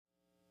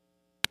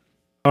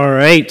All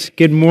right.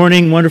 Good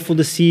morning. Wonderful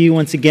to see you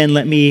once again.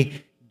 Let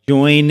me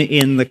join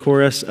in the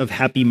chorus of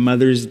Happy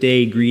Mother's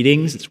Day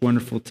greetings. It's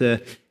wonderful to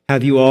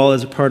have you all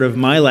as a part of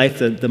my life,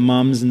 the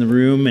moms in the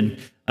room and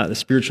the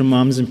spiritual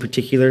moms in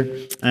particular.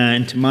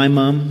 And to my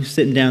mom who's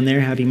sitting down there,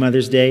 Happy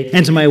Mother's Day.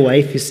 And to my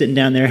wife who's sitting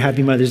down there,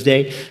 Happy Mother's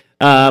Day.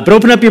 But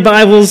open up your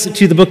Bibles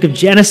to the book of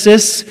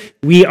Genesis.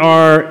 We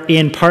are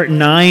in part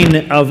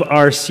 9 of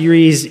our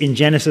series in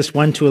Genesis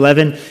 1 to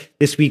 11.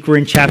 This week we're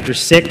in chapter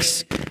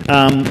 6.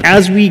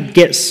 As we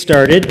get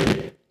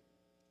started,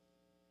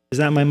 is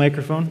that my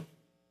microphone?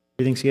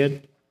 Everything's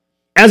good?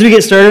 As we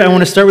get started, I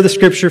want to start with a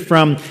scripture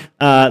from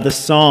the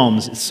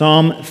Psalms. It's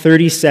Psalm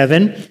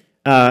 37,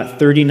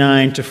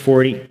 39 to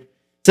 40. It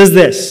says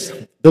this: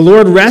 "The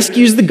Lord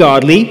rescues the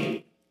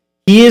godly.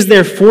 He is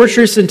their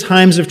fortress in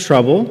times of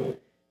trouble.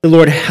 The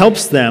Lord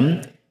helps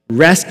them,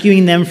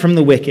 rescuing them from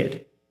the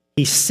wicked.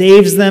 He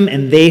saves them,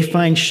 and they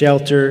find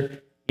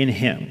shelter in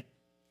Him."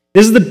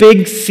 This is the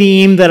big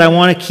theme that I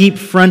want to keep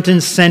front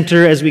and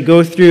center as we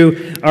go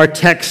through our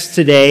text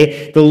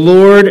today. The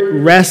Lord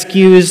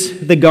rescues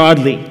the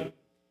godly.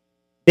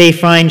 They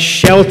find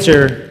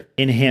shelter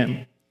in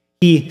Him.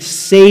 He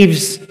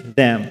saves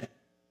them.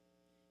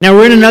 Now,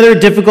 we're in another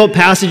difficult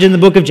passage in the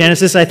book of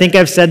Genesis. I think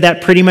I've said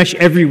that pretty much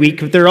every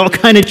week, but they're all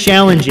kind of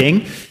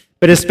challenging.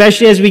 But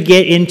especially as we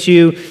get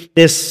into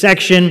this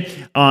section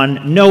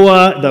on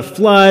Noah, the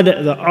flood,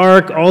 the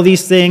ark, all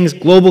these things,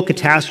 global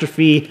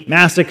catastrophe,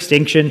 mass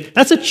extinction,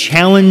 that's a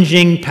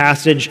challenging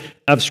passage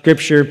of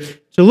Scripture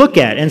to look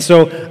at. And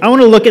so I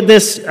want to look at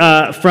this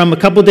from a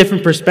couple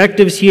different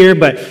perspectives here,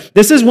 but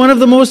this is one of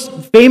the most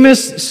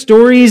famous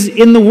stories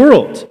in the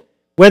world.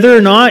 Whether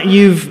or not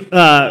you've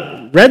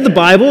read the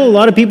Bible, a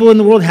lot of people in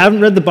the world haven't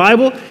read the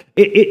Bible.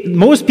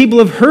 Most people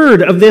have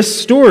heard of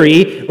this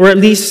story, or at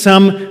least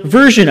some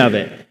version of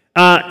it.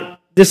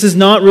 This is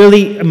not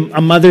really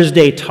a Mother's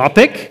Day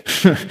topic.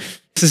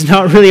 This is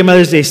not really a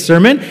Mother's Day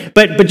sermon.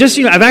 But just,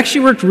 I've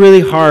actually worked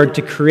really hard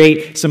to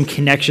create some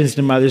connections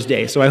to Mother's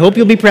Day. So I hope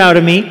you'll be proud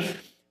of me.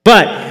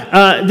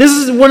 But this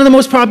is one of the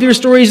most popular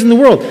stories in the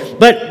world.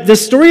 But the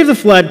story of the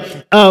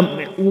flood,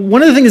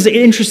 one of the things that's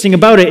interesting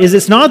about it is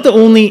it's not the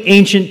only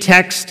ancient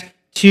text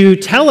to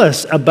tell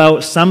us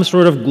about some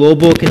sort of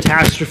global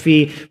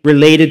catastrophe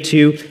related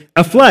to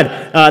a flood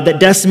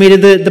that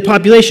decimated the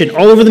population.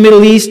 All over the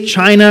Middle East,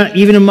 China,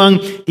 even among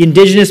the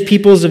indigenous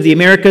peoples of the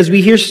Americas, we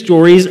hear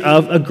stories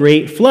of a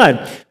great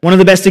flood. One of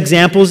the best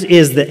examples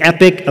is the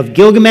Epic of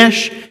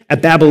Gilgamesh, a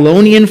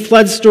Babylonian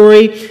flood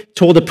story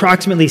told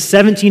approximately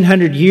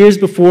 1,700 years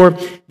before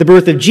the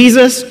birth of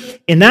Jesus.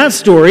 In that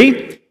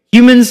story,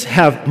 humans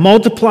have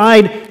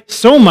multiplied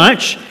so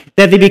much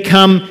that they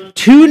become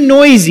too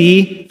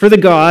noisy for the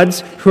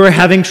gods who are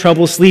having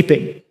trouble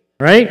sleeping,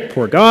 right?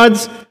 Poor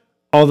gods.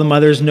 All the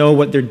mothers know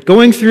what they're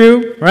going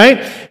through,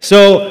 right?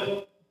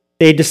 So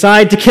they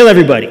decide to kill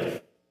everybody.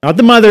 Not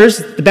the mothers,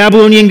 the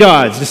Babylonian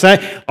gods.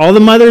 All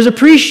the mothers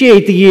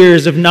appreciate the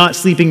years of not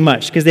sleeping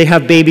much because they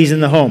have babies in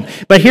the home.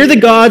 But here the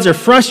gods are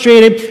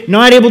frustrated,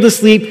 not able to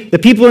sleep. The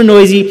people are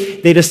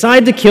noisy. They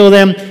decide to kill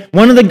them.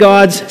 One of the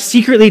gods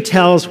secretly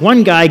tells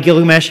one guy,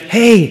 Gilgamesh,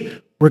 "Hey,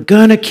 we're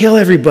gonna kill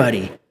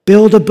everybody.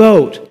 Build a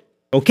boat."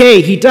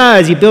 Okay, he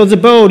does. He builds a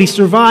boat. He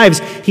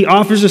survives. He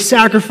offers a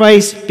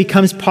sacrifice,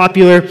 becomes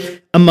popular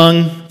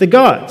among the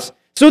gods.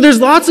 So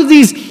there's lots of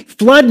these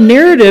flood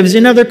narratives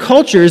in other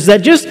cultures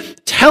that just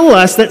tell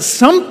us that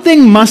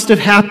something must have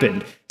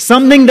happened,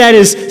 something that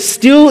is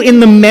still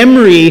in the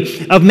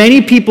memory of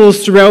many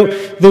peoples throughout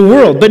the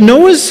world. But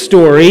Noah's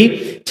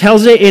story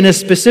tells it in a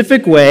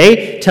specific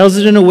way, tells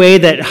it in a way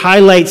that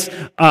highlights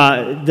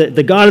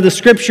the God of the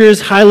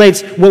Scriptures,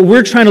 highlights what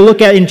we're trying to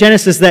look at in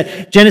Genesis,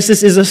 that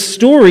Genesis is a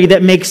story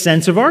that makes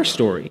sense of our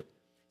story.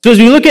 So as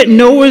we look at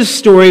Noah's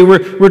story,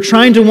 we're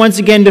trying to once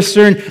again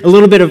discern a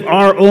little bit of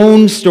our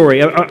own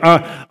story,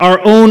 our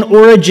own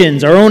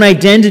origins, our own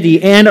identity,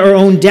 and our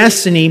own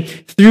destiny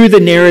through the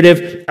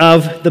narrative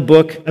of the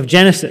book of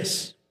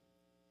Genesis.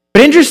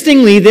 But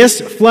interestingly,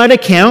 this flood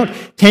account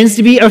tends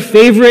to be a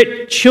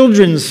favorite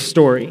children's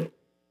story.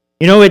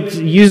 It's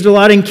used a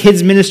lot in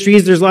kids'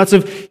 ministries. There's lots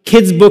of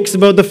kids' books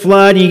about the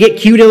flood, and you get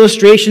cute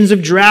illustrations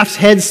of giraffes'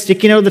 heads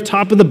sticking out the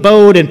top of the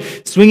boat and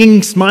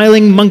swinging,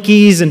 smiling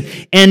monkeys,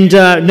 and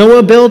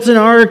Noah built an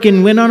ark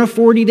and went on a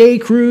 40-day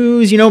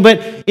cruise,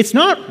 but it's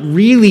not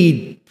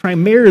really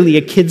primarily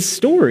a kid's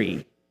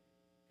story.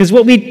 Because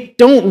what we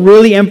don't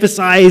really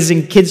emphasize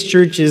in kids'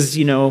 church is,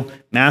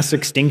 mass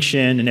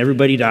extinction and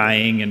everybody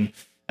dying, and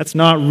that's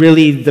not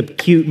really the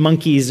cute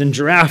monkeys and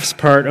giraffes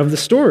part of the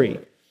story.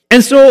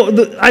 And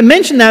so I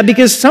mention that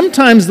because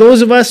sometimes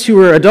those of us who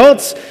are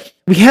adults,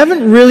 we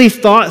haven't really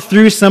thought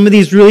through some of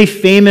these really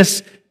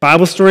famous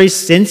Bible stories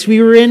since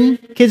we were in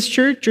kids'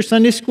 church or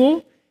Sunday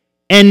school,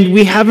 and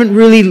we haven't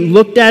really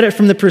looked at it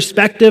from the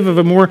perspective of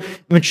a more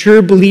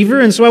mature believer.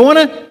 And so I want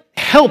to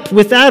help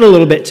with that a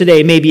little bit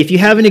today, maybe, if you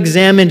haven't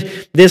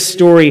examined this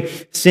story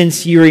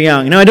since you were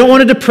young. Now, I don't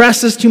want to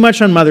depress us too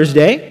much on Mother's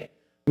Day.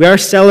 We are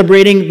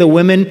celebrating the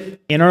women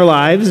in our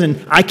lives,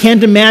 and I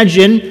can't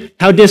imagine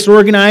how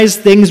disorganized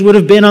things would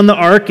have been on the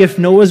ark if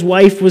Noah's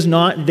wife was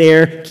not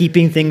there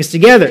keeping things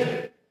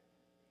together.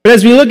 But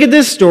as we look at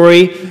this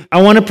story,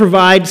 I want to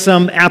provide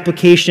some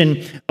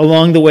application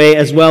along the way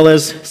as well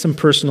as some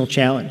personal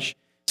challenge.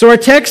 So our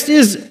text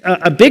is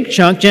a big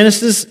chunk,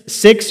 Genesis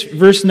 6,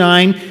 verse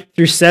 9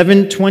 through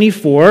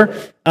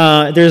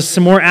 7:24. There's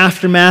some more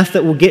aftermath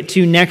that we'll get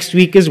to next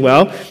week as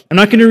well. I'm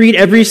not going to read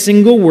every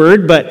single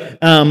word, but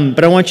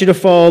I want you to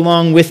follow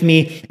along with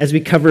me as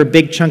we cover a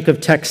big chunk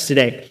of text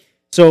today.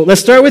 So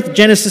let's start with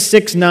Genesis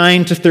 6,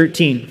 9 to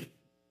 13.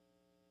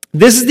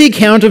 This is the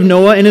account of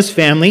Noah and his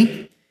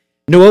family.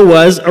 Noah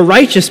was a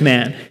righteous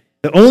man,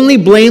 the only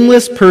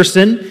blameless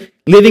person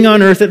living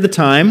on earth at the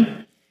time,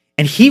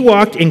 and he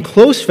walked in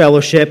close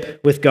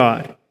fellowship with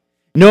God.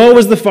 Noah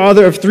was the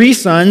father of 3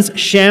 sons,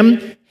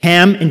 Shem,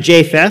 Ham, and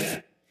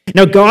Japheth.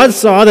 Now God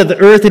saw that the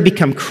earth had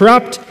become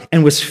corrupt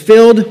and was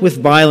filled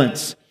with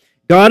violence.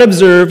 God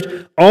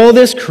observed all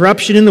this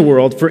corruption in the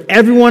world, for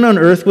everyone on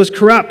earth was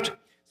corrupt.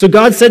 So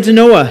God said to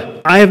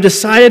Noah, I have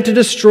decided to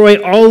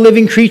destroy all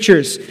living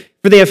creatures,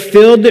 for they have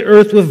filled the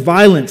earth with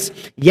violence.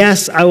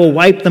 Yes, I will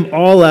wipe them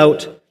all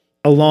out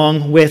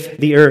along with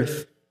the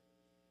earth.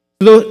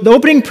 The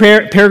opening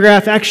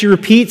paragraph actually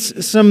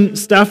repeats some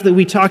stuff that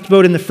we talked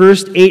about in the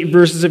first 8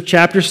 verses of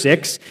chapter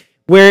 6,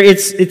 where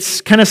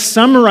it's kind of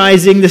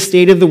summarizing the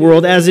state of the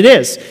world as it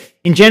is.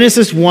 In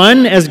Genesis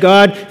 1, as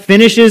God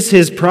finishes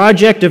his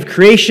project of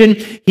creation,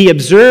 he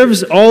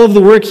observes all of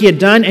the work he had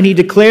done, and he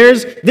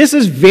declares, this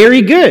is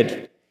very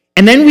good.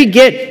 And then we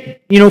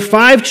get,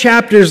 5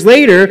 chapters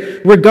later,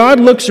 where God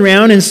looks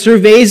around and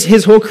surveys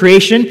his whole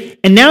creation,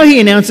 and now he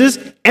announces,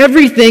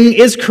 everything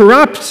is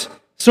corrupt.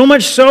 So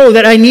much so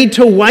that I need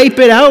to wipe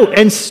it out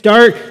and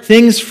start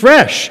things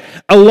fresh.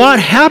 A lot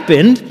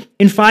happened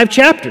in 5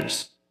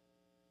 chapters.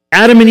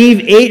 Adam and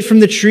Eve ate from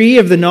the tree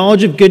of the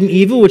knowledge of good and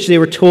evil, which they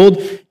were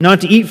told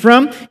not to eat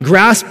from,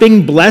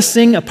 grasping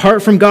blessing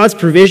apart from God's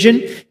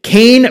provision.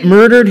 Cain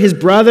murdered his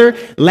brother.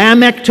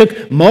 Lamech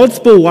took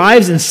multiple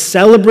wives and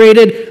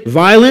celebrated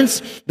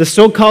violence. The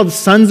so-called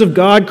sons of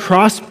God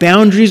crossed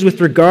boundaries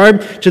with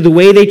regard to the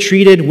way they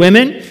treated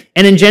women.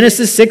 And in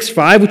Genesis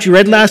 6:5, which we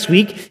read last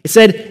week, it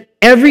said,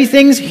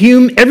 everything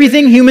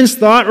humans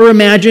thought or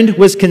imagined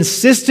was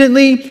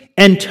consistently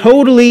and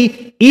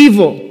totally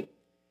evil.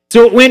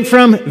 So it went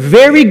from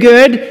very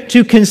good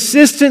to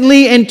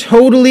consistently and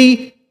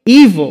totally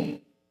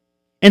evil.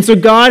 And so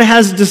God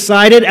has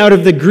decided out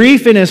of the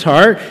grief in his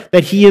heart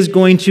that he is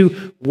going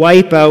to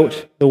wipe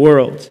out the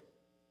world.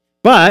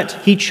 But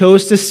he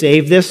chose to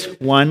save this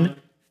one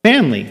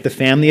family, the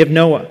family of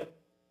Noah.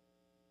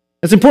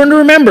 It's important to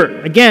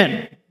remember,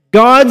 again,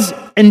 God's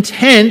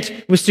intent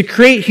was to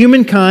create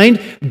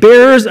humankind,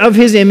 bearers of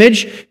his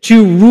image,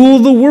 to rule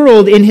the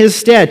world in his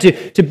stead,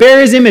 to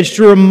bear his image,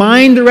 to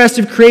remind the rest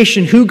of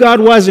creation who God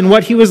was and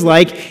what he was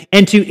like,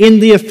 and to, in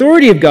the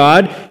authority of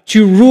God,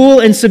 to rule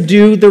and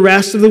subdue the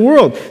rest of the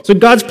world. So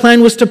God's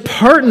plan was to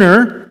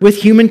partner with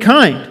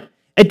humankind.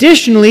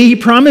 Additionally, he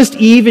promised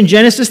Eve in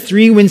Genesis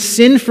 3, when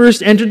sin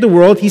first entered the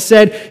world, he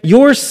said,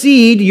 your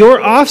seed,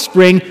 your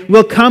offspring,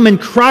 will come and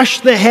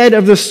crush the head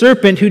of the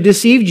serpent who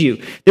deceived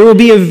you. There will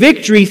be a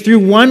victory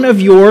through one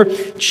of your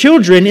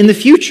children in the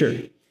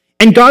future.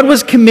 And God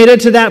was committed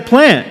to that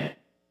plan.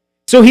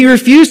 So he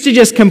refused to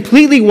just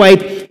completely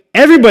wipe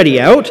everybody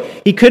out.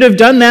 He could have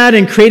done that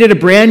and created a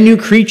brand new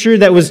creature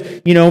that was,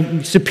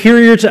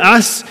 superior to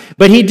us,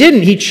 but he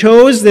didn't. He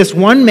chose this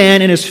one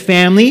man and his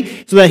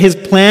family so that his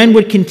plan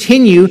would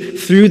continue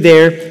through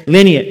their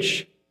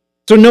lineage.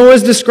 So Noah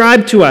is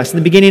described to us in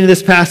the beginning of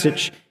this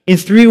passage in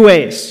 3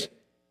 ways.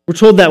 We're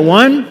told that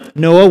 1,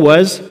 Noah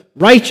was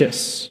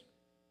righteous.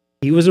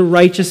 He was a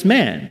righteous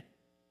man.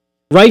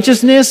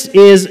 Righteousness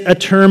is a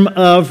term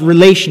of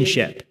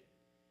relationship.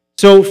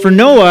 So for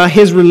Noah,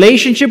 his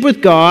relationship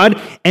with God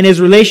and his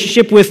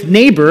relationship with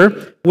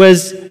neighbor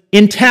was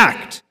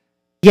intact.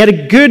 He had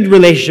a good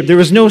relationship. There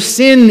was no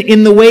sin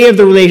in the way of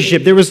the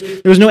relationship. There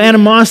was no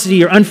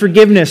animosity or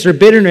unforgiveness or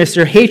bitterness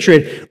or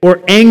hatred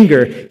or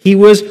anger. He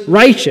was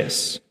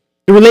righteous.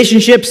 The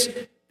relationships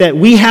that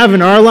we have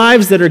in our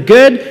lives that are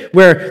good,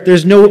 where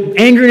there's no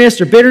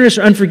angerness or bitterness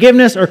or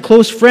unforgiveness, our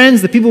close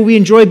friends, the people we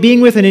enjoy being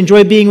with and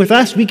enjoy being with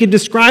us, we could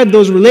describe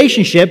those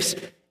relationships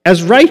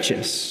as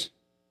righteous.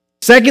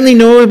 Secondly,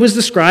 Noah was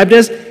described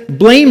as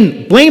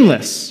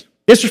blameless.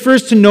 This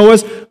refers to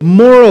Noah's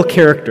moral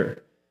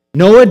character.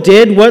 Noah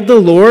did what the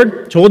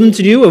Lord told him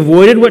to do,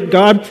 avoided what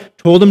God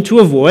told him to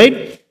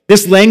avoid.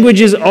 This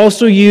language is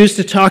also used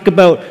to talk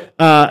about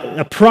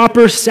a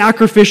proper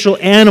sacrificial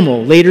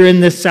animal later in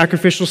this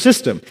sacrificial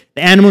system.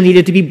 The animal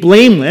needed to be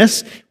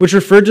blameless, which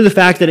referred to the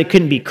fact that it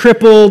couldn't be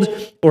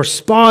crippled or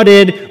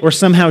spotted or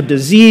somehow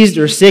diseased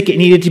or sick. It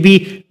needed to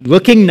be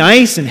looking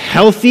nice and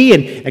healthy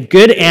and a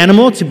good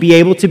animal to be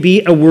able to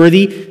be a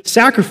worthy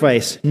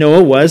sacrifice.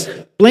 Noah was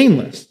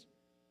blameless.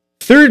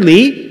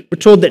 Thirdly, we're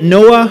told that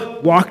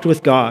Noah walked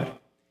with God.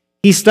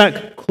 He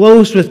stuck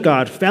close with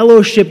God,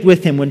 fellowship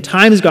with him. When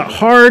times got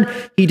hard,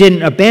 he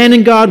didn't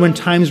abandon God. When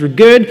times were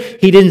good,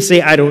 he didn't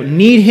say, I don't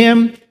need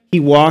him. He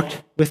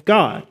walked with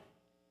God.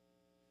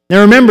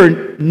 Now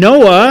remember,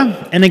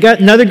 Noah and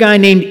another guy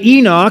named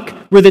Enoch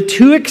were the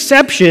two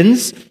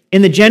exceptions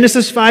in the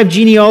Genesis 5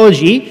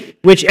 genealogy,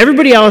 which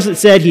everybody else had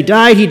said he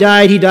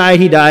died.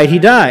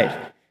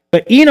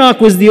 But Enoch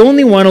was the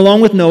only one,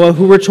 along with Noah,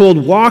 who we're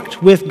told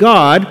walked with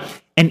God,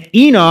 and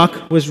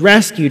Enoch was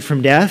rescued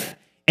from death.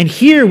 And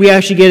here we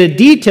actually get a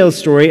detailed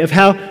story of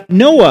how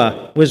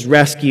Noah was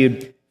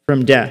rescued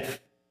from death.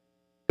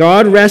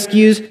 God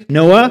rescues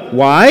Noah.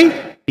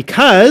 Why?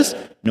 Because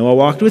Noah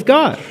walked with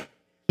God.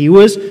 He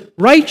was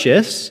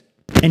righteous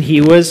and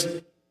he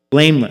was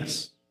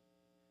blameless.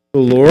 The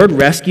Lord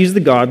rescues the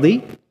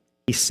godly,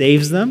 he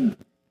saves them,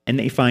 and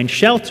they find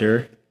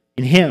shelter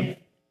in him.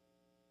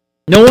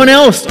 No one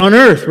else on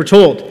earth, we're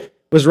told,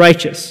 was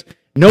righteous.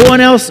 No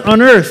one else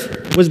on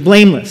earth was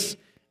blameless.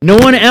 No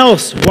one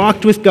else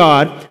walked with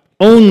God,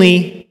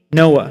 only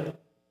Noah.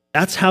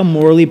 That's how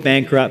morally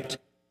bankrupt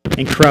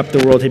and corrupt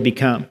the world had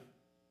become.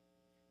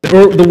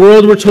 The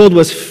world, we're told,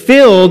 was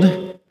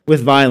filled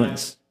with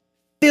violence.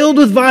 Filled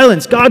with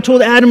violence. God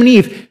told Adam and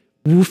Eve,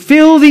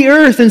 fill the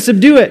earth and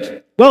subdue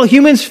it. Well,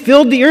 humans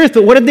filled the earth,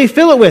 but what did they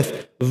fill it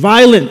with?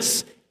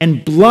 Violence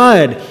and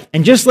blood.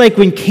 And just like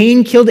when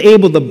Cain killed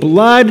Abel, the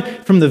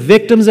blood from the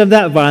victims of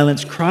that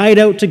violence cried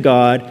out to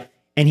God,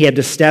 and he had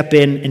to step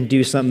in and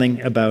do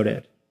something about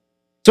it.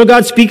 So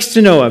God speaks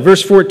to Noah,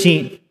 verse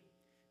 14.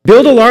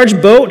 Build a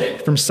large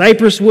boat from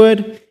cypress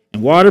wood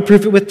and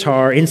waterproof it with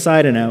tar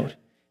inside and out.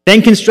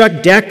 Then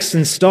construct decks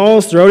and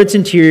stalls throughout its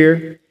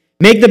interior.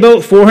 Make the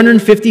boat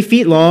 450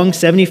 feet long,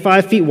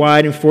 75 feet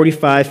wide, and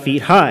 45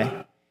 feet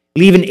high.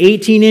 Leave an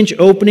 18-inch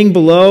opening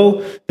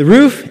below the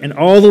roof and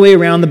all the way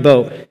around the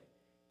boat.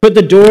 Put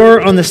the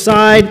door on the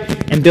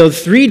side and build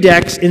 3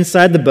 decks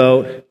inside the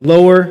boat,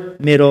 lower,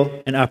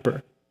 middle, and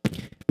upper.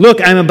 Look,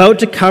 I'm about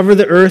to cover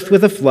the earth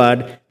with a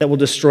flood that will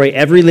destroy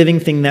every living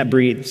thing that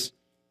breathes.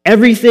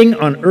 Everything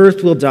on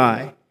earth will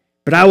die,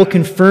 but I will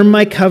confirm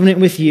my covenant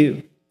with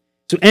you.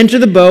 So enter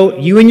the boat,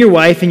 you and your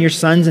wife and your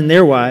sons and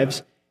their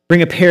wives.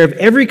 Bring a pair of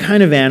every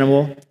kind of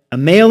animal, a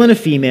male and a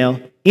female,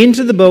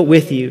 into the boat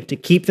with you to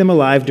keep them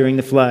alive during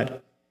the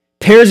flood.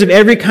 Pairs of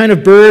every kind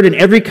of bird and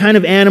every kind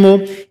of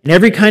animal and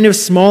every kind of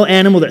small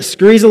animal that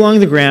scurries along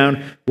the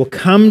ground will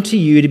come to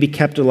you to be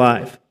kept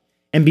alive.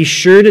 And be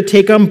sure to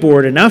take on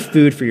board enough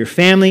food for your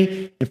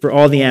family and for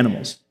all the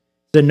animals.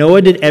 So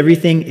Noah did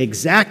everything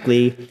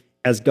exactly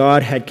as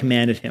God had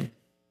commanded him.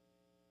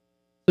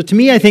 So to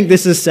me, I think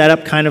this is set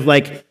up kind of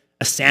like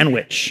a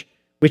sandwich,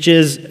 which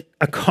is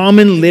a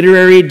common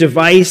literary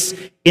device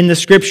in the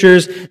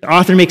scriptures. The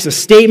author makes a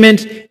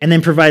statement and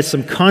then provides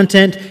some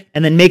content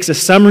and then makes a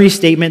summary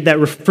statement that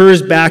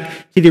refers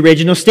back to the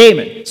original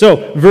statement.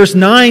 So verse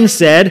 9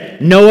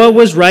 said, Noah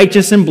was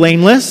righteous and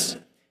blameless.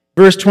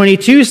 Verse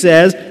 22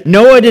 says,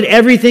 Noah did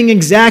everything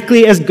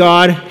exactly as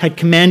God had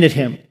commanded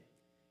him.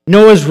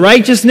 Noah's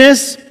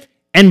righteousness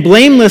and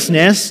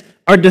blamelessness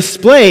are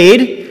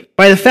displayed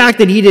by the fact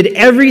that he did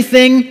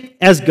everything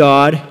as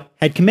God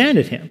had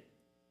commanded him.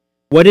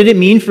 What did it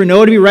mean for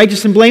Noah to be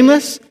righteous and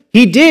blameless?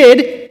 He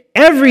did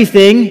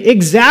everything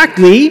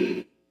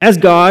exactly as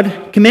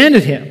God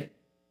commanded him.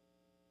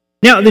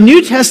 Now, the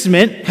New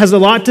Testament has a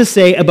lot to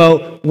say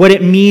about what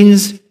it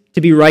means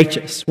to be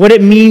righteous, what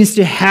it means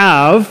to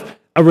have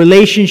a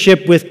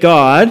relationship with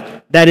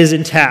God that is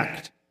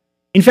intact.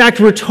 In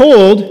fact, we're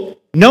told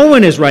no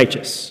one is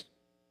righteous.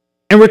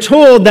 And we're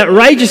told that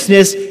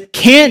righteousness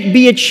can't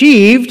be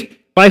achieved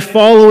by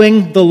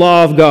following the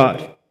law of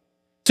God.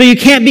 So you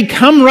can't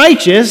become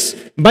righteous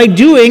by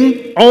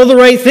doing all the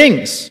right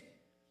things.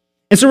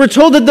 And so we're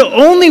told that the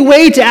only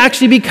way to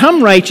actually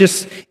become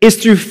righteous is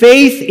through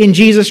faith in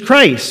Jesus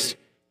Christ,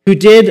 who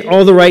did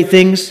all the right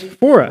things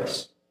for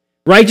us.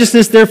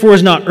 Righteousness, therefore,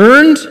 is not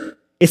earned.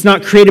 It's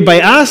not created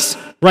by us.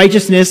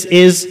 Righteousness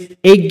is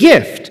a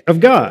gift of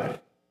God.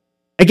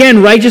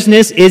 Again,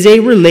 righteousness is a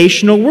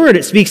relational word.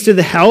 It speaks to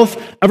the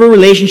health of a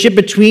relationship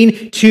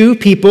between two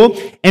people.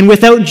 And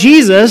without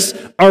Jesus,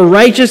 our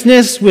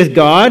righteousness with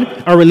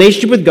God, our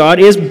relationship with God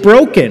is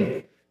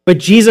broken. But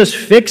Jesus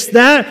fixed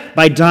that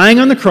by dying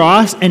on the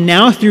cross. And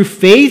now through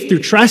faith, through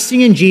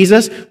trusting in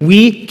Jesus,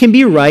 we can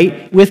be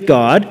right with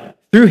God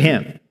through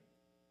him.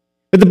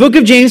 But the book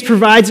of James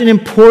provides an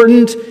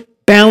important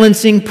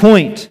balancing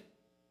point.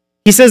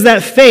 He says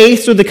that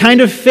faith, so the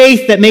kind of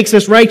faith that makes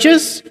us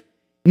righteous,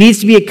 needs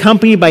to be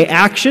accompanied by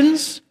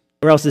actions,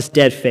 or else it's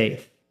dead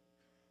faith.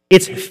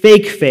 It's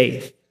fake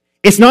faith.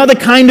 It's not the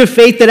kind of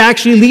faith that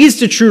actually leads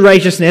to true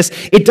righteousness.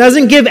 It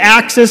doesn't give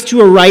access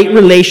to a right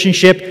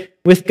relationship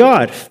with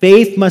God.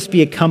 Faith must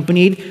be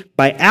accompanied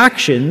by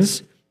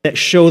actions that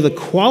show the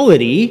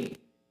quality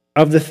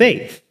of the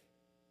faith.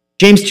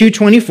 James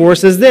 2:24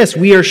 says this,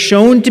 we are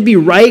shown to be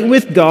right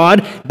with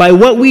God by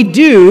what we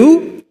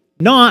do,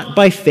 not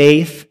by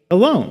faith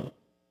alone.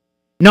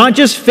 Not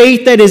just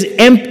faith that is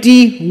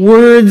empty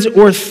words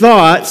or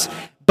thoughts,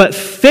 but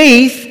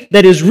faith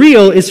that is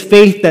real is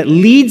faith that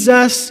leads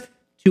us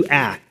to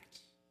act.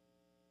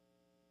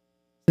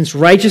 Since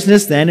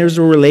righteousness then is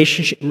a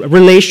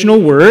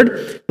relational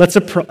word, let's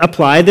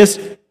apply this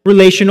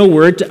relational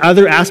word to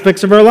other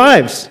aspects of our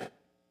lives.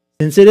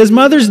 since it is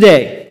Mother's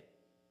Day.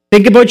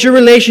 Think about your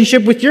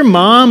relationship with your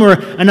mom or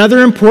another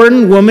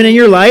important woman in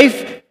your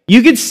life.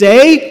 You could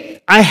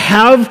say, I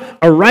have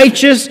a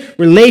righteous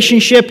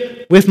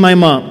relationship with my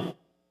mom.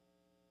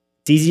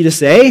 It's easy to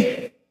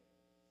say.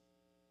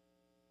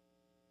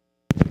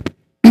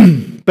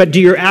 But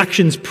do your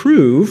actions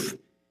prove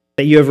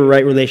that you have a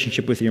right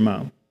relationship with your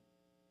mom?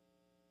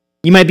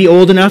 You might be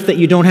old enough that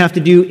you don't have to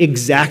do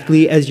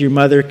exactly as your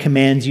mother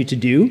commands you to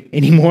do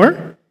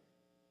anymore.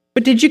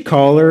 But did you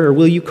call her, or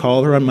will you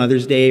call her on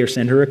Mother's Day or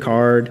send her a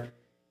card?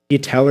 Do you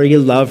tell her you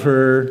love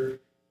her?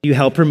 Do you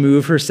help her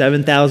move her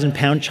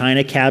 7,000-pound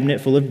china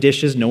cabinet full of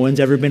dishes no one's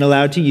ever been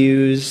allowed to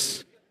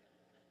use?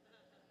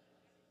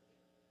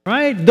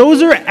 Right?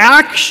 Those are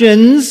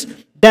actions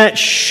that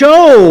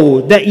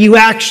show that you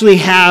actually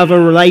have a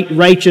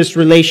righteous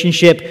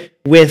relationship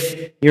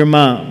with your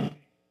mom.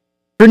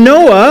 For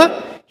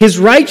Noah, his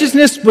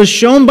righteousness was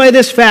shown by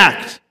this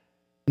fact.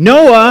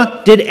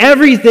 Noah did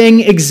everything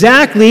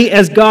exactly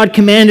as God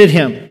commanded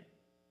him.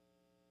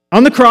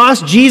 On the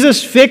cross,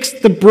 Jesus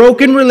fixed the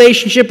broken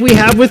relationship we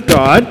have with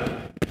God.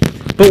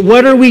 But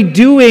what are we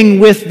doing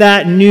with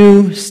that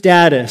new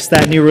status,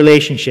 that new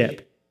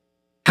relationship?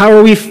 How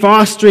are we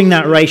fostering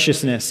that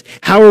righteousness?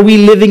 How are we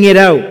living it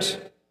out?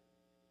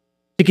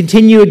 To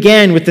continue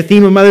again with the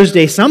theme of Mother's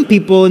Day, some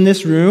people in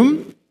this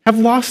room have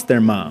lost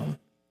their mom.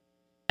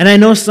 And I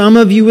know some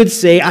of you would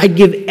say, I'd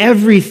give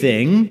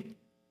everything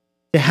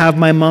to have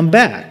my mom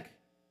back.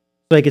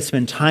 So I could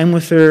spend time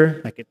with her,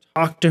 I could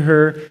talk to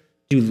her,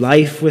 do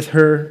life with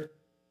her.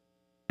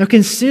 Now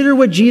consider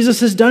what Jesus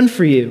has done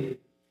for you.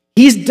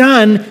 He's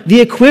done the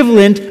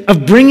equivalent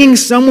of bringing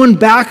someone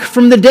back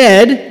from the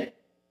dead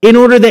in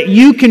order that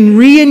you can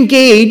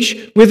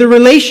re-engage with a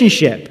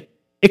relationship.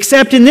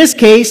 Except in this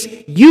case,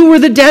 you were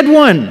the dead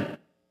one.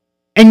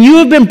 And you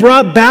have been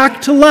brought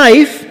back to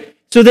life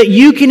so that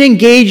you can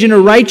engage in a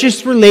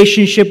righteous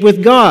relationship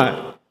with God.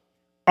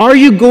 Are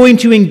you going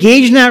to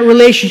engage in that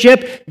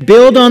relationship,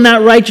 build on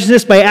that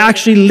righteousness by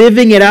actually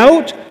living it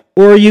out?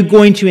 Or are you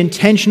going to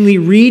intentionally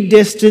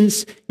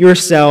re-distance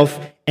yourself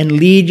and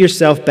lead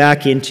yourself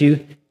back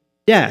into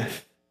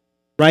death?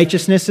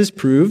 Righteousness is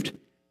proved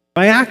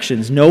by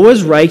actions.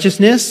 Noah's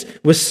righteousness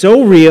was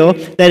so real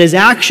that his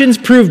actions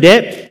proved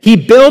it. He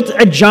built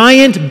a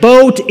giant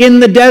boat in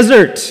the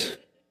desert.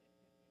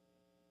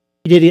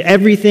 He did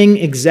everything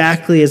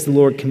exactly as the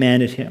Lord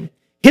commanded him.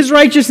 His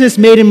righteousness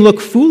made him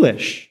look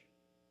foolish.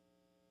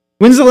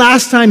 When's the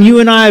last time you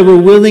and I were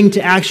willing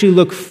to actually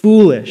look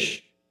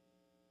foolish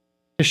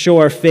to show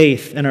our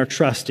faith and our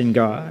trust in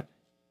God?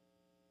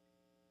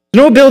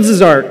 Noah builds his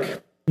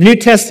ark.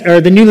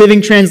 The New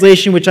Living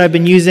Translation, which I've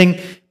been using,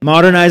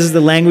 modernizes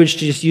the language to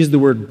just use the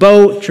word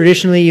boat.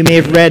 Traditionally, you may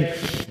have read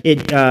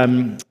it,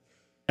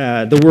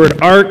 the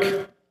word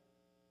ark.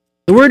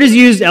 The word is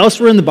used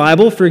elsewhere in the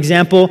Bible. For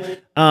example,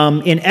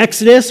 in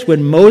Exodus,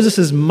 when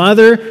Moses'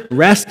 mother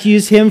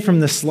rescues him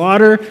from the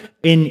slaughter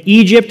in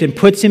Egypt and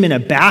puts him in a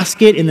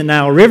basket in the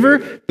Nile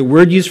River, the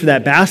word used for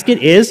that basket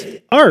is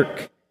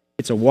ark.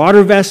 It's a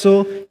water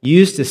vessel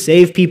used to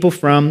save people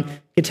from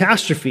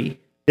catastrophe.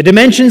 The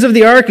dimensions of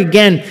the ark,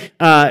 again,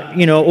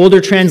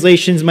 older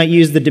translations might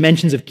use the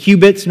dimensions of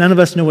cubits. None of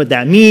us know what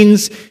that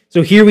means.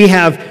 So here we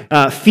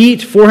have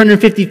feet,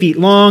 450 feet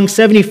long,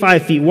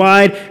 75 feet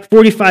wide,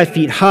 45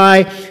 feet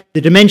high.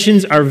 The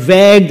dimensions are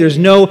vague. There's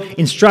no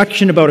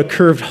instruction about a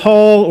curved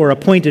hull or a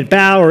pointed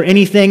bow or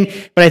anything.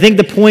 But I think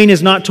the point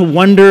is not to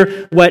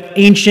wonder what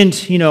ancient,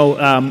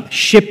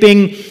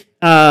 shipping,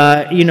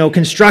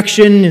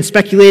 construction and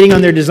speculating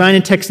on their design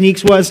and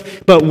techniques was,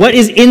 but what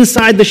is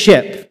inside the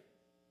ship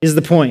is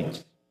the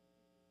point.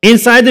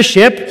 Inside the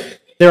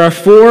ship, there are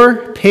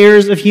 4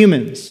 pairs of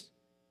humans.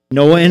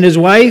 Noah and his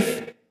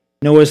wife,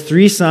 Noah's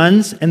 3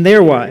 sons, and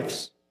their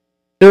wives.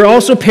 There are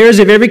also pairs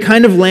of every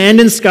kind of land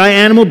and sky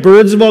animal,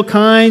 birds of all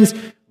kinds,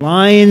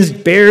 lions,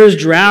 bears,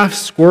 giraffes,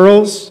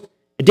 squirrels.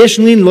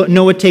 Additionally,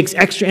 Noah takes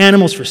extra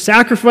animals for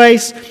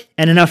sacrifice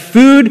and enough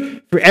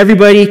food for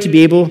everybody to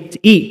be able to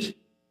eat.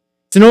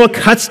 So Noah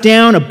cuts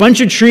down a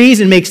bunch of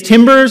trees and makes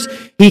timbers.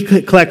 He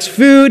collects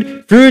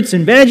food, fruits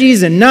and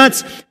veggies and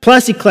nuts.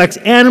 Plus he collects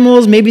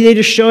animals. Maybe they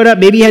just showed up.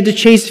 Maybe he had to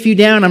chase a few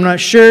down. I'm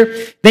not sure.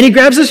 Then he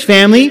grabs his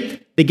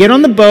family. They get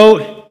on the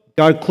boat.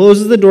 God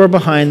closes the door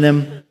behind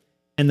them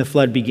and the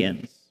flood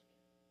begins.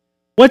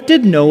 What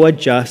did Noah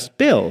just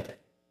build? You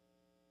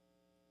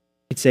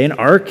could say an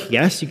ark.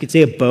 Yes. You could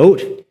say a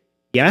boat.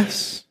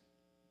 Yes.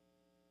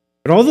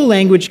 But all the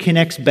language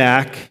connects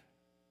back to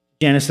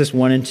Genesis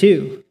 1 and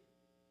 2.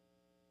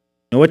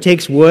 Noah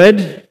takes wood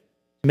to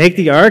make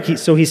the ark,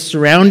 so he's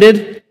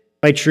surrounded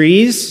by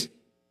trees.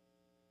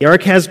 The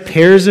ark has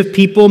pairs of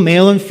people,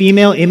 male and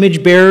female,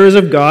 image bearers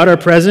of God are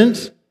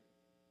present.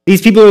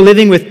 These people are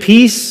living with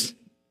peace,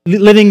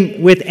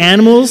 living with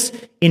animals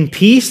in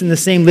peace in the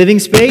same living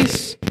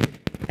space.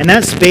 And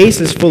that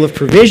space is full of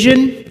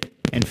provision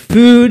and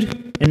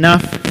food,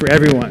 enough for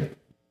everyone.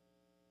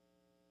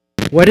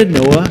 What did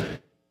Noah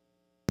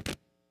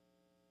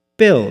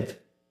build?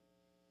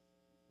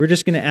 We're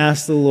just going to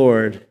ask the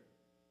Lord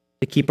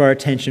to keep our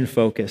attention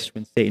focused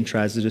when Satan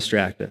tries to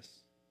distract us.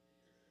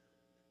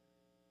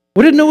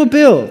 What did Noah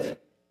build?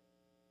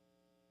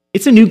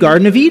 It's a new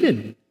Garden of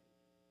Eden,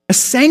 a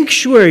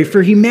sanctuary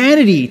for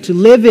humanity to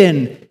live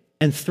in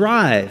and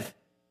thrive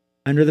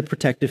under the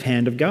protective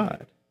hand of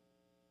God.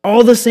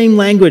 All the same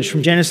language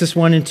from Genesis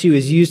 1 and 2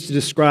 is used to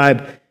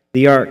describe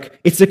the ark.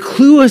 It's a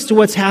clue as to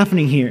what's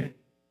happening here.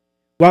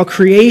 While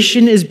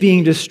creation is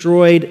being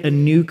destroyed, a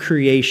new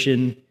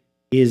creation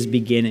is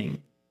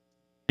beginning.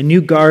 A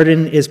new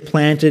garden is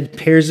planted.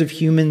 Pairs of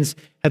humans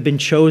have been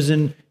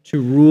chosen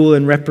to rule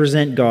and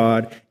represent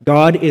God.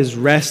 God is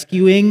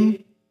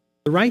rescuing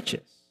the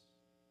righteous.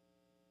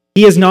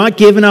 He has not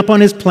given up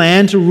on his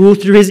plan to rule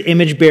through his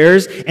image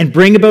bearers and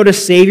bring about a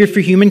savior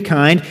for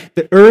humankind.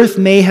 The earth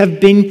may have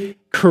been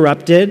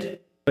corrupted,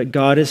 but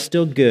God is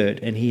still good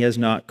and he has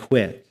not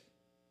quit.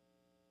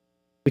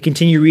 We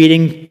continue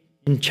reading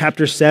in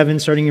chapter 7,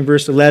 starting in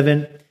verse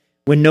 11.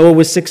 When Noah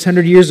was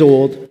 600 years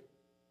old,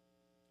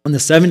 on the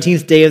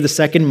 17th day of the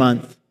second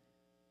month,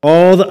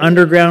 all the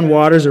underground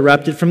waters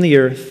erupted from the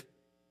earth,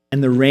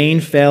 and the rain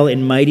fell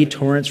in mighty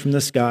torrents from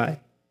the sky.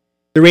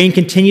 The rain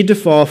continued to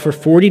fall for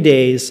 40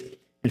 days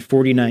and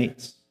 40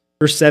 nights.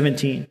 Verse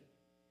 17.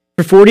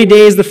 For 40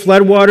 days the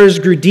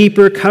floodwaters grew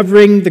deeper,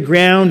 covering the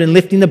ground and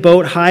lifting the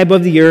boat high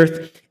above the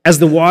earth. As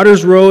the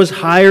waters rose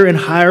higher and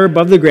higher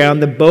above the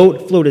ground, the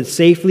boat floated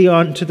safely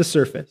onto the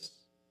surface.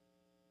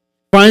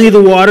 Finally,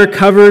 the water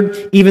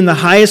covered even the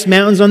highest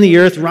mountains on the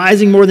earth,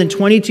 rising more than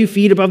 22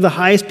 feet above the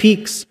highest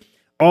peaks.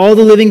 All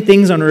the living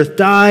things on earth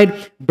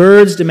died,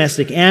 birds,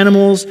 domestic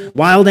animals,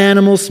 wild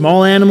animals,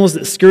 small animals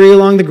that scurry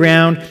along the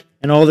ground,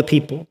 and all the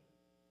people.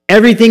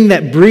 Everything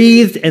that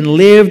breathed and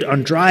lived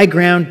on dry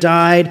ground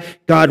died.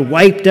 God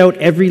wiped out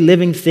every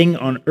living thing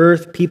on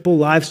earth, people,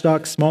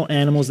 livestock, small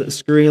animals that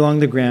scurry along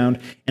the ground,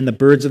 and the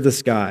birds of the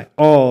sky.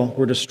 All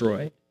were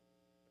destroyed.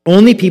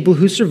 Only people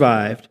who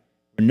survived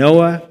were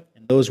Noah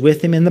and those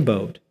with him in the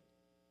boat,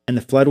 and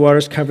the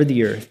floodwaters covered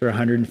the earth for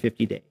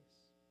 150 days.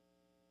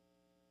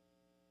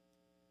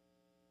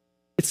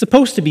 It's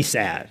supposed to be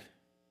sad.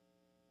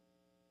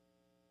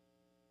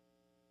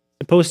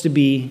 It's supposed to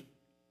be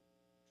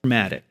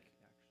dramatic.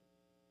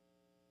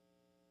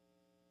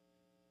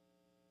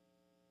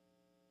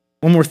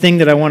 One more thing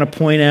that I want to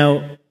point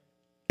out,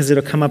 because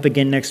it'll come up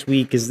again next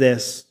week, is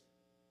this.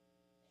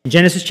 In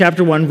Genesis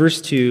chapter 1, verse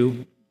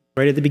 2,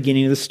 right at the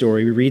beginning of the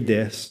story, we read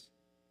this.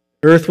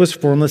 Earth was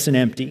formless and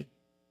empty.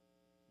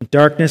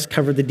 Darkness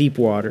covered the deep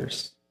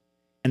waters,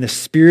 and the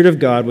Spirit of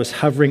God was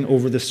hovering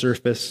over the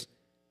surface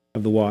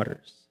of the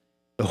waters.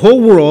 The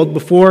whole world,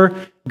 before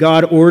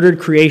God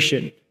ordered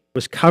creation,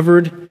 was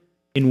covered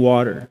in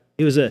water.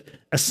 It was a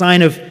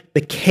sign of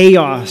the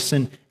chaos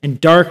and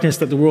darkness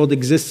that the world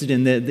existed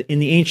in. In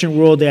the ancient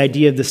world, the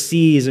idea of the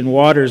seas and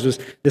waters was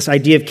this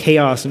idea of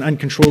chaos and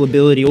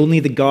uncontrollability. Only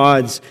the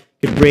gods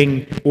could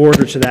bring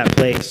order to that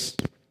place.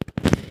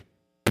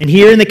 And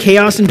here in the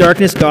chaos and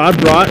darkness, God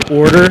brought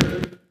order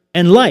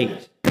and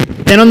light.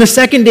 Then on the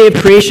second day of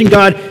creation,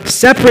 God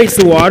separates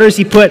the waters.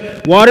 He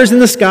put waters in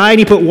the sky and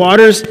he put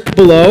waters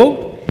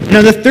below. And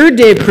on the third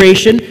day of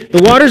creation,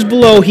 the waters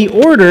below he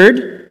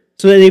ordered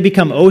so that they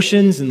become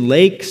oceans and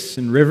lakes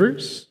and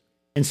rivers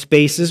and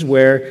spaces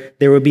where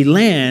there would be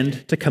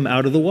land to come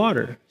out of the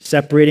water,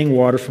 separating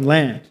water from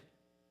land.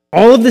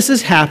 All of this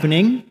is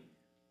happening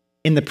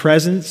in the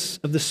presence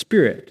of the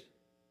Spirit,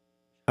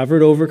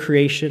 hovered over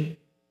creation,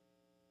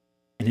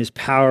 and his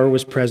power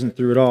was present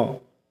through it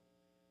all.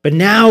 But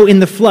now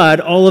in the flood,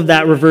 all of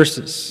that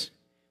reverses.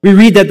 We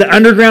read that the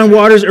underground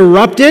waters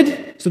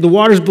erupted, so the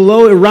waters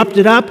below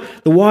erupted up,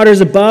 the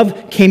waters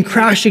above came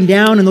crashing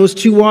down, and those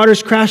two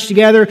waters crashed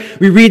together.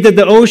 We read that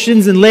the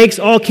oceans and lakes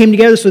all came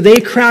together, so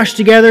they crashed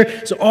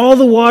together. So all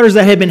the waters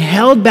that had been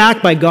held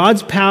back by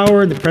God's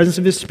power and the presence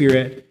of his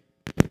Spirit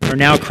are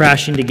now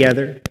crashing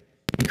together,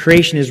 and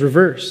creation is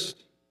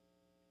reversed.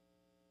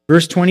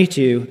 Verse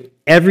 22,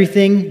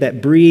 everything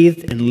that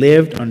breathed and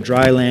lived on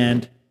dry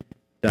land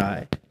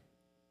died.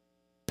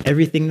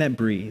 Everything that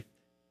breathed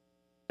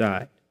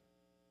died.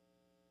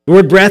 The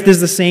word breath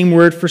is the same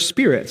word for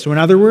spirit. So in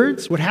other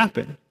words, what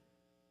happened?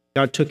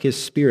 God took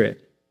his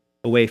Spirit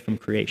away from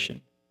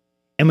creation.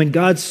 And when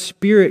God's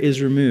Spirit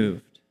is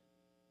removed,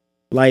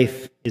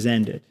 life is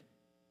ended.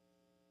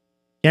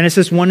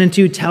 Genesis 1 and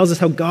 2 tells us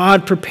how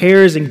God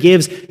prepares and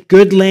gives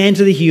good land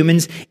to the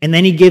humans, and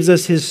then he gives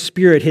us his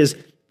Spirit, his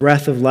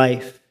breath of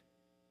life.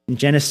 In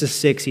Genesis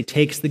 6, he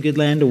takes the good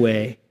land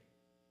away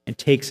and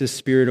takes his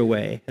Spirit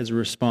away as a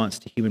response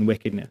to human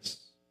wickedness.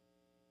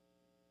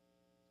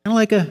 Kind of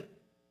like a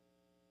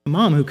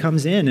mom who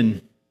comes in and,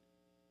 you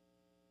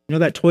know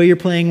that toy you're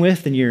playing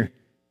with and you're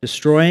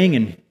destroying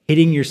and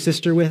hitting your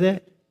sister with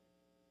it?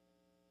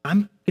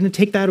 I'm going to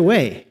take that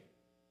away.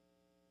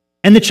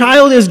 And the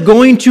child is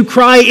going to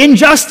cry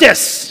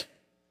injustice.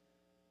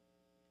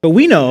 But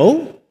we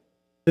know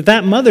that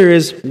that mother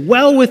is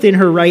well within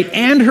her right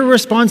and her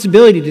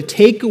responsibility to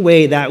take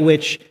away that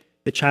which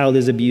the child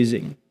is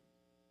abusing.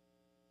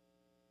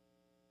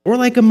 Or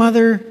like a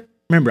mother,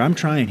 remember, I'm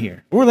trying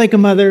here. Or like a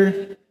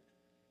mother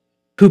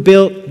who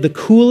built the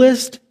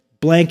coolest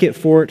blanket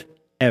fort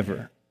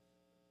ever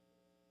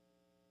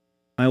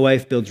My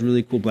wife builds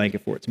really cool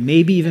blanket forts,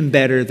 maybe even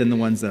better than the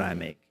ones that I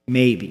make.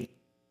 Maybe.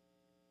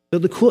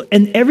 Build the cool,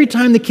 and every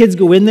time the kids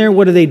go in there,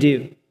 what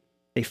do?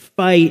 They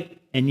fight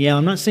and yell.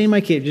 I'm not saying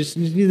my kid, just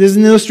this is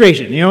an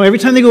illustration. Every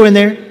time they go in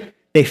there,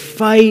 they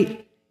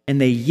fight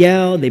and they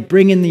yell. They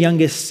bring in the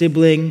youngest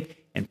sibling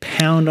and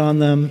pound on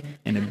them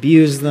and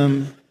abuse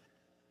them.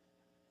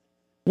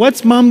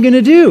 What's mom going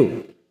to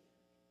do?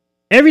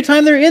 Every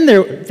time they're in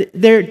there,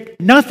 they're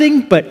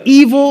nothing but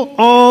evil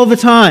all the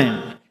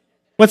time.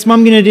 What's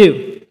mom going to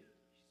do?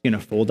 She's going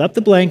to fold up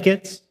the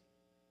blankets,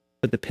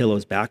 put the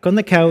pillows back on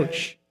the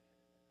couch,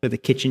 put the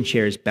kitchen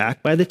chairs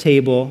back by the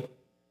table,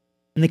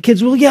 and the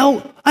kids will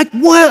yell, like,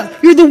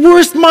 what? You're the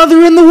worst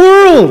mother in the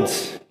world.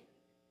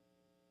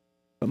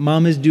 But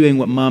mom is doing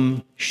what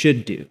mom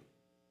should do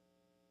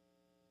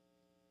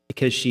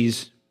because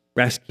she's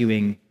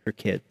rescuing her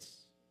kids.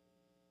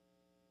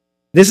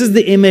 This is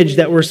the image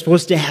that we're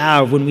supposed to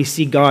have when we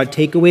see God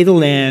take away the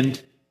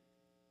land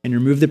and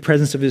remove the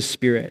presence of his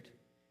Spirit.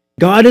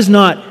 God is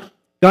not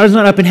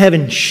up in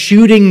heaven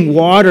shooting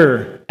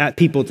water at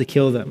people to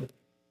kill them.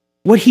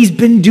 What he's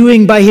been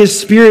doing by his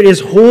Spirit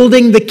is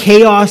holding the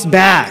chaos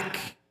back.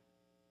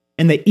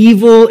 And the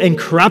evil and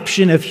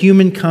corruption of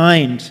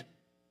humankind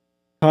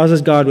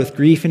causes God, with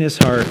grief in his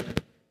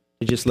heart,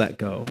 to just let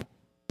go.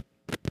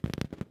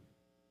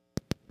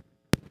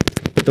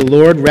 But the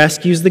Lord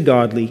rescues the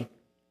godly.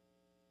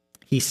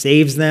 He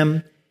saves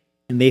them,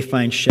 and they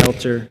find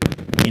shelter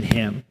in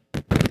him.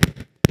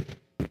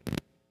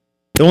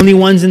 The only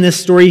ones in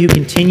this story who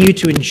continue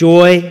to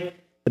enjoy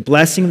the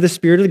blessing of the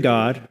Spirit of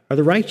God are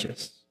the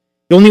righteous.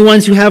 The only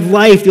ones who have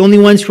life, the only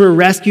ones who are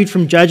rescued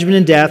from judgment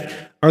and death,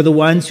 are the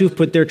ones who have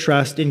put their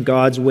trust in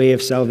God's way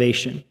of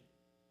salvation.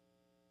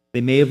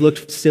 They may have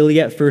looked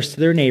silly at first to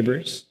their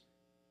neighbors,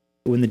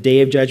 but when the day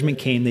of judgment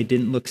came, they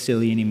didn't look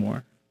silly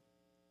anymore.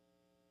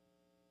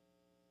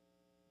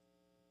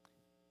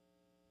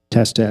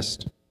 Test. In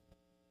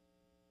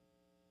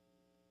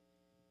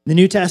the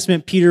New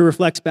Testament, Peter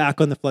reflects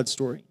back on the flood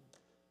story.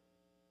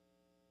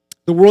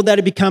 The world that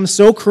had become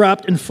so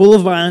corrupt and full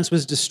of violence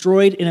was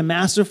destroyed in a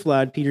massive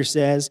flood, Peter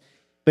says,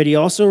 but he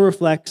also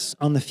reflects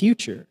on the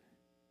future. And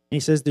he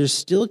says there's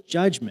still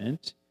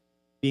judgment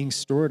being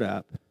stored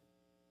up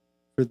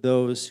for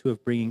those who are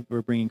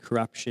bringing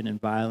corruption and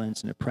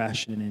violence and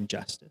oppression and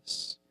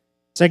injustice.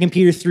 2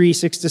 Peter 3,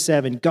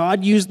 6-7,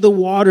 God used the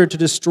water to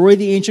destroy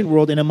the ancient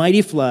world in a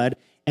mighty flood,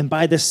 and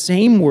by the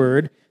same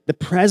word, the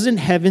present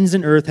heavens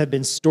and earth have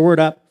been stored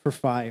up for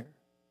fire.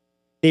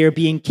 They are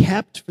being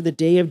kept for the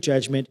day of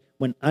judgment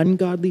when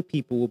ungodly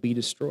people will be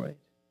destroyed.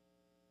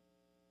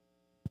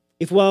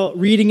 If while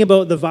reading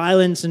about the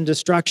violence and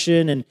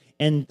destruction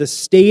and the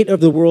state of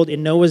the world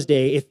in Noah's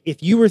day,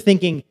 if you were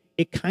thinking,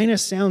 it kind of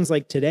sounds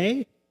like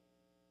today,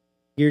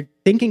 you're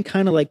thinking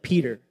kind of like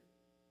Peter.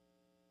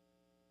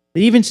 That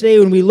even today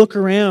when we look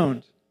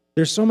around,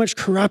 there's so much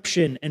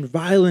corruption and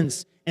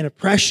violence and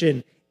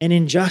oppression and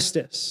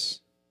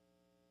injustice.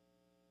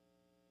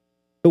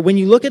 But when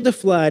you look at the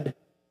flood,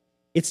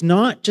 it's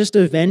not just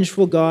a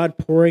vengeful God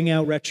pouring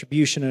out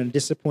retribution on a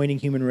disappointing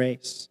human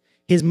race.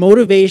 His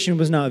motivation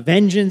was not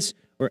vengeance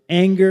or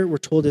anger. We're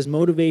told his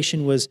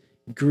motivation was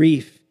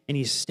grief, and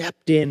he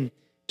stepped in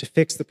to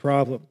fix the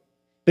problem.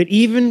 But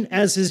even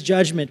as his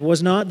judgment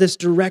was not this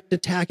direct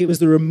attack, it was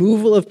the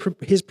removal of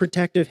his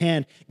protective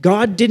hand.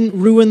 God didn't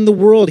ruin the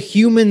world.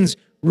 Humans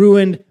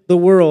ruined the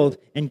world,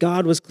 and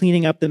God was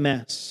cleaning up the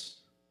mess.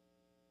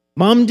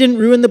 Mom didn't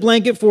ruin the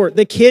blanket fort.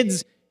 The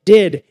kids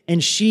did,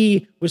 and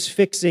she was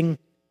fixing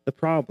the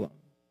problem.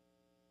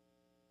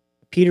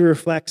 Peter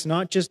reflects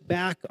not just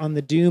back on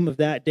the doom of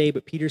that day,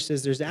 but Peter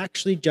says there's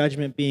actually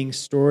judgment being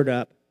stored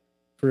up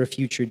for a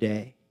future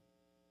day.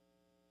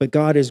 But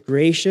God is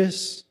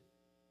gracious,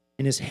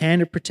 and his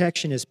hand of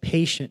protection is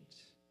patient.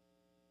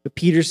 But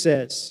Peter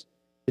says,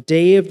 the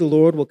day of the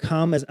Lord will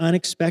come as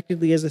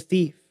unexpectedly as a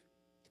thief.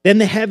 Then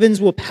the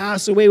heavens will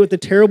pass away with a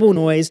terrible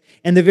noise,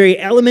 and the very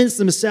elements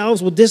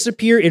themselves will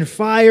disappear in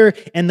fire,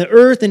 and the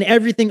earth and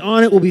everything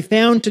on it will be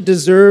found to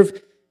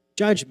deserve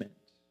judgment.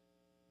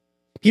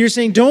 Peter's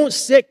saying, don't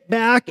sit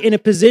back in a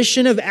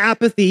position of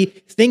apathy,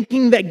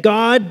 thinking that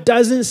God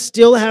doesn't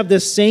still have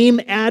the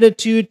same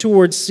attitude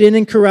towards sin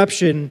and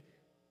corruption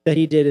that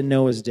he did in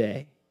Noah's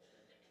day.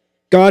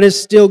 God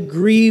is still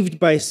grieved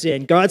by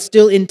sin. God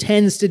still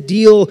intends to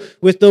deal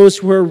with those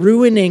who are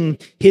ruining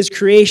his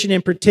creation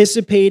and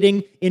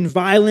participating in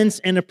violence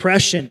and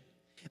oppression.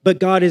 But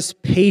God is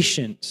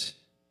patient.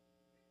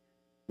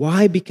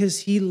 Why?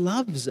 Because he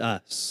loves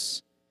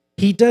us.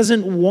 He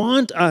doesn't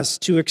want us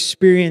to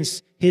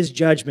experience his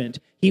judgment.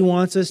 He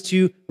wants us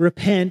to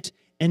repent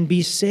and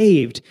be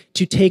saved,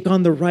 to take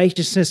on the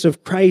righteousness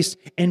of Christ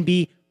and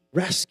be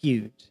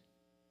rescued,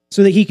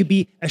 so that he could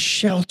be a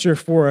shelter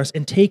for us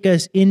and take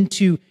us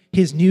into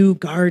his new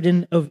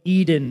Garden of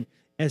Eden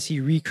as he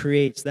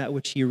recreates that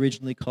which he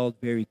originally called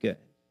very good.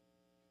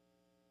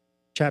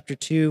 Chapter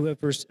 2 of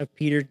 2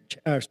 Peter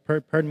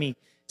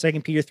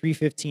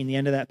 3:15, the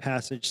end of that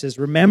passage says,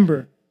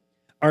 remember,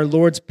 our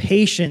Lord's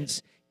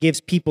patience gives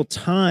people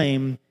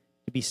time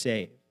to be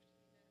saved.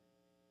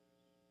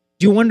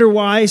 Do you wonder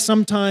why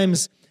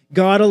sometimes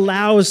God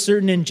allows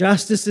certain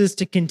injustices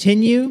to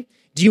continue?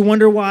 Do you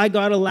wonder why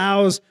God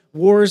allows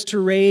wars to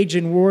rage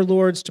and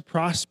warlords to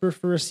prosper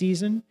for a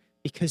season?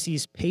 Because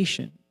he's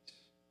patient.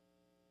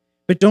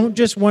 But don't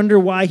just wonder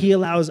why he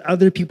allows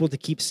other people to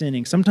keep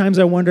sinning. Sometimes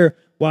I wonder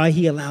why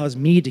he allows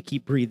me to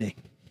keep breathing.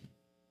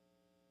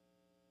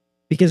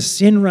 Because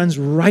sin runs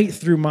right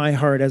through my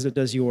heart as it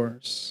does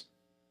yours.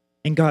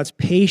 And God's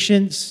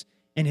patience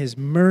and his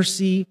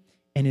mercy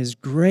and his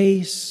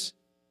grace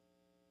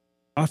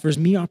offers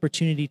me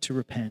opportunity to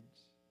repent.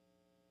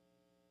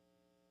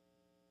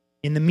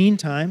 In the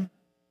meantime,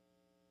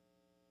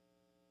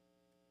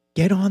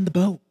 get on the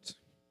boat.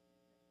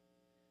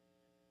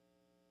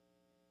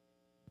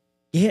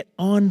 Get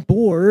on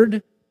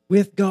board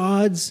with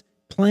God's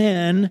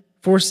plan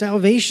for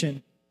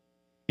salvation.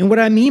 And what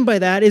I mean by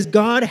that is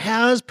God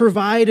has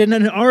provided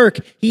an ark.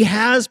 He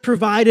has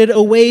provided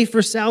a way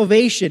for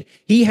salvation.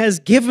 He has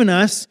given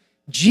us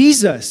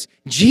Jesus.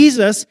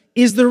 Jesus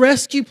is the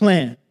rescue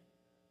plan.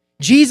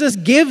 Jesus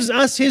gives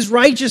us his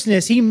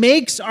righteousness. He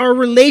makes our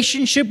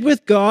relationship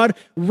with God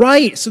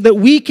right so that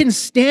we can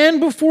stand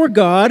before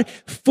God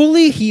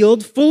fully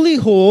healed, fully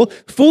whole,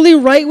 fully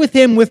right with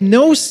him with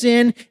no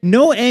sin,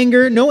 no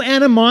anger, no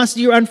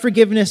animosity or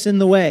unforgiveness in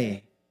the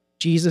way.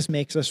 Jesus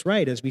makes us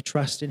right as we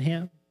trust in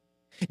him.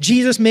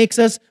 Jesus makes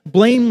us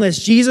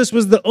blameless. Jesus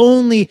was the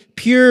only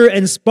pure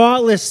and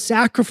spotless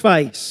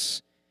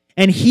sacrifice.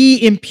 And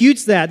he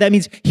imputes that. That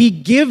means he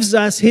gives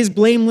us his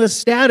blameless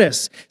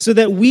status so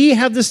that we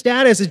have the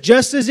status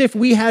just as if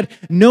we had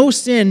no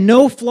sin,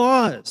 no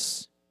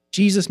flaws.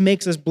 Jesus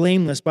makes us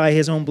blameless by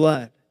his own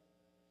blood.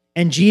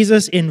 And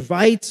Jesus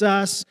invites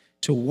us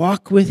to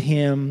walk with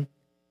him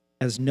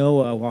as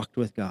Noah walked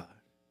with God.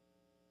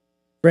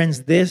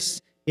 Friends,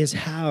 this is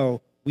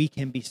how we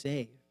can be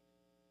saved.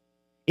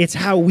 It's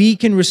how we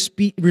can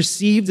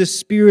receive the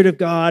Spirit of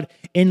God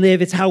and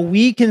live. It's how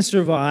we can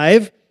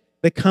survive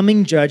the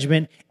coming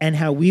judgment, and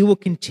how we will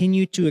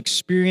continue to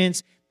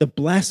experience the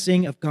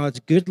blessing of God's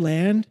good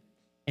land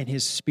and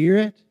his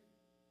Spirit,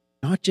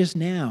 not just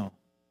now,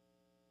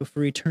 but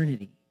for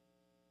eternity.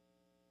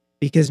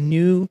 Because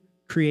new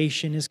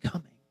creation is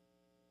coming.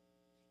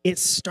 It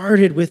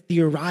started with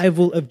the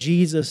arrival of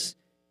Jesus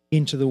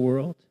into the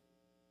world.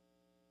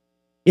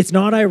 It's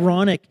not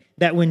ironic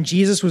that when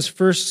Jesus was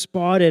first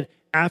spotted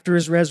after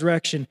his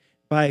resurrection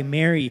by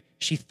Mary,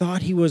 she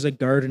thought he was a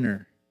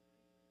gardener.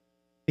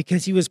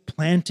 Because he was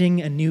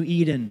planting a new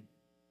Eden.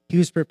 He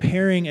was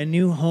preparing a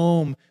new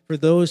home for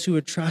those who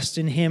would trust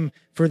in him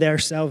for their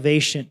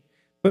salvation.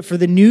 But for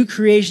the new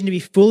creation to be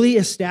fully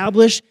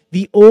established,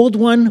 the old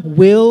one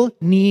will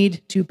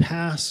need to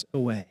pass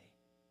away.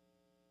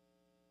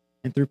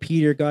 And through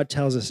Peter, God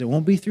tells us it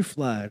won't be through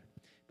flood,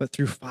 but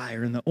through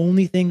fire. And the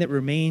only thing that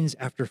remains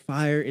after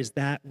fire is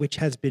that which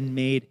has been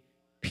made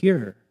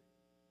pure.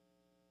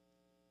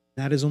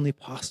 That is only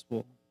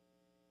possible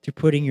through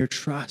putting your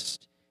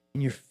trust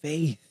and your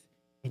faith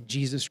in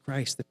Jesus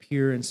Christ, the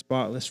pure and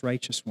spotless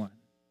righteous one.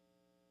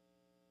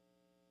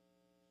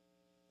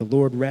 The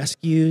Lord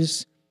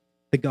rescues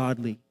the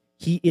godly.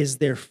 He is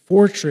their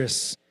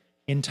fortress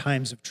in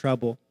times of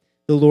trouble.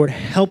 The Lord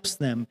helps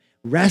them,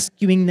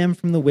 rescuing them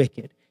from the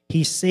wicked.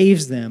 He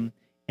saves them,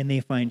 and they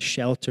find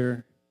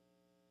shelter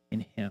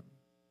in him.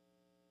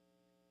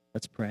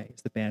 Let's pray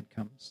as the band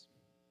comes.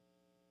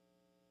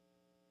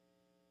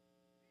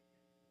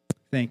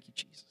 Thank you,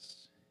 Jesus.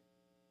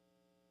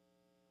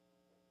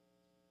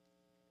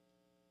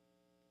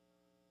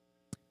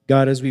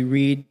 God, as we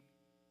read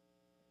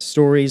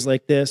stories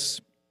like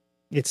this,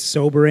 it's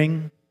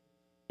sobering,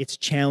 it's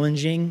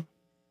challenging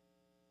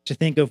to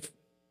think of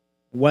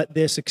what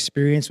this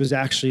experience was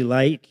actually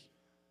like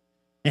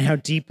and how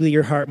deeply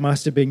your heart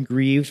must have been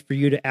grieved for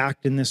you to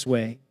act in this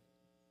way.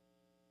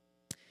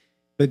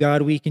 But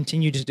God, we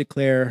continue to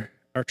declare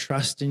our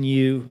trust in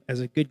you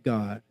as a good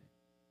God.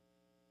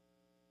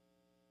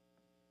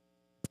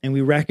 And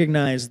we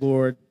recognize,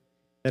 Lord,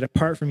 that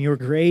apart from your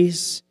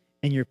grace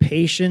and your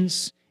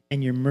patience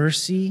and your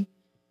mercy,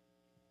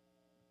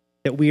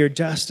 that we are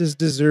just as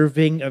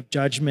deserving of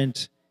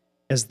judgment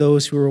as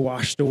those who were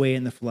washed away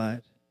in the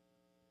flood.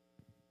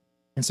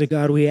 And so,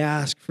 God, we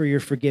ask for your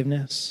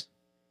forgiveness.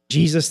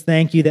 Jesus,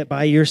 thank you that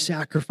by your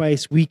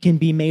sacrifice, we can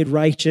be made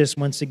righteous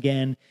once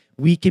again.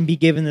 We can be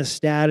given the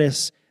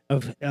status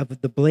of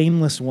the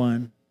blameless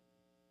one,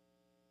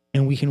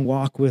 and we can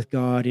walk with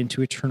God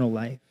into eternal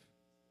life.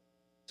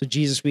 So,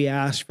 Jesus, we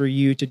ask for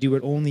you to do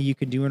what only you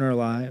can do in our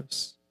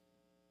lives.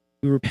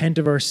 We repent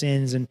of our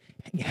sins and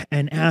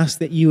ask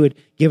that you would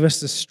give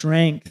us the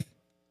strength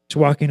to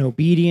walk in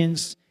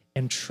obedience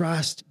and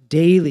trust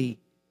daily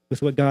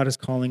with what God is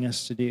calling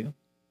us to do.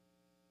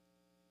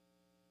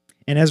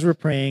 And as we're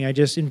praying, I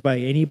just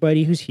invite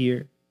anybody who's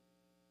here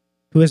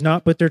who has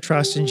not put their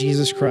trust in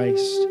Jesus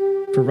Christ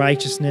for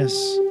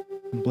righteousness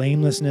and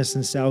blamelessness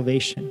and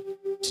salvation,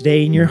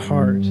 today in your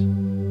heart,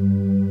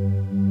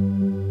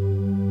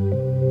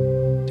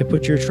 to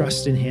put your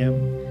trust in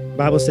him. The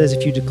Bible says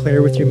if you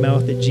declare with your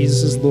mouth that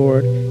Jesus is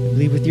Lord and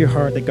believe with your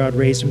heart that God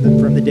raised him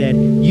from the dead,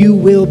 you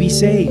will be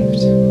saved.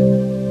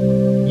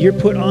 You're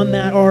put on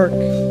that ark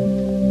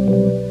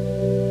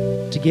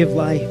to give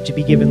life, to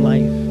be given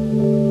life.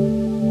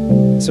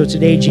 So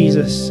today,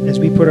 Jesus, as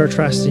we put our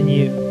trust in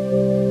you,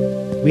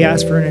 we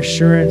ask for an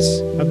assurance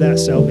of that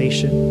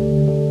salvation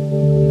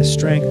and the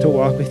strength to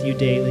walk with you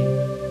daily.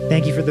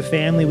 Thank you for the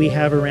family we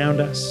have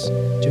around us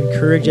to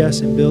encourage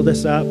us and build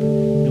us up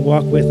and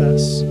walk with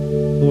us.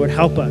 Lord,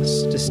 help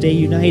us to stay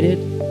united,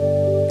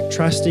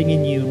 trusting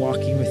in you and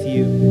walking with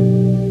you,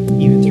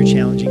 even through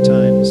challenging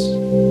times.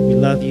 We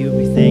love you and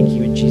we thank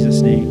you in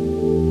Jesus' name.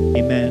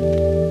 Amen.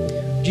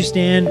 Would you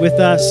stand with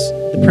us?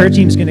 The prayer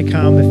team's going to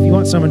come. If you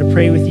want someone to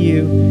pray with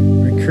you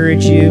or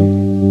encourage you,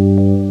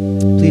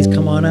 please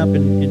come on up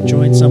and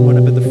join someone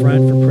up at the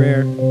front for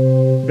prayer.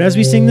 But as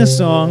we sing this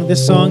song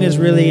is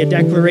really a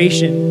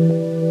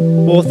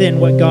declaration, both in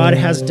what God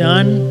has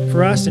done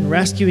for us in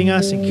rescuing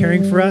us and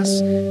caring for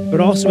us, but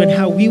also in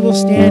how we will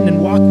stand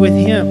and walk with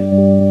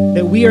him,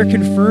 that we are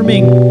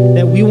confirming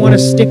that we want to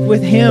stick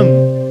with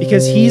him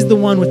because he's the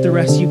one with the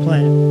rescue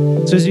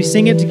plan. So as we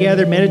sing it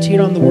together, meditate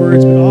on the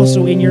words, but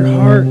also in your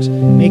heart,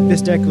 make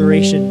this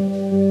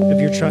declaration of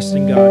your trust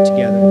in God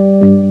together.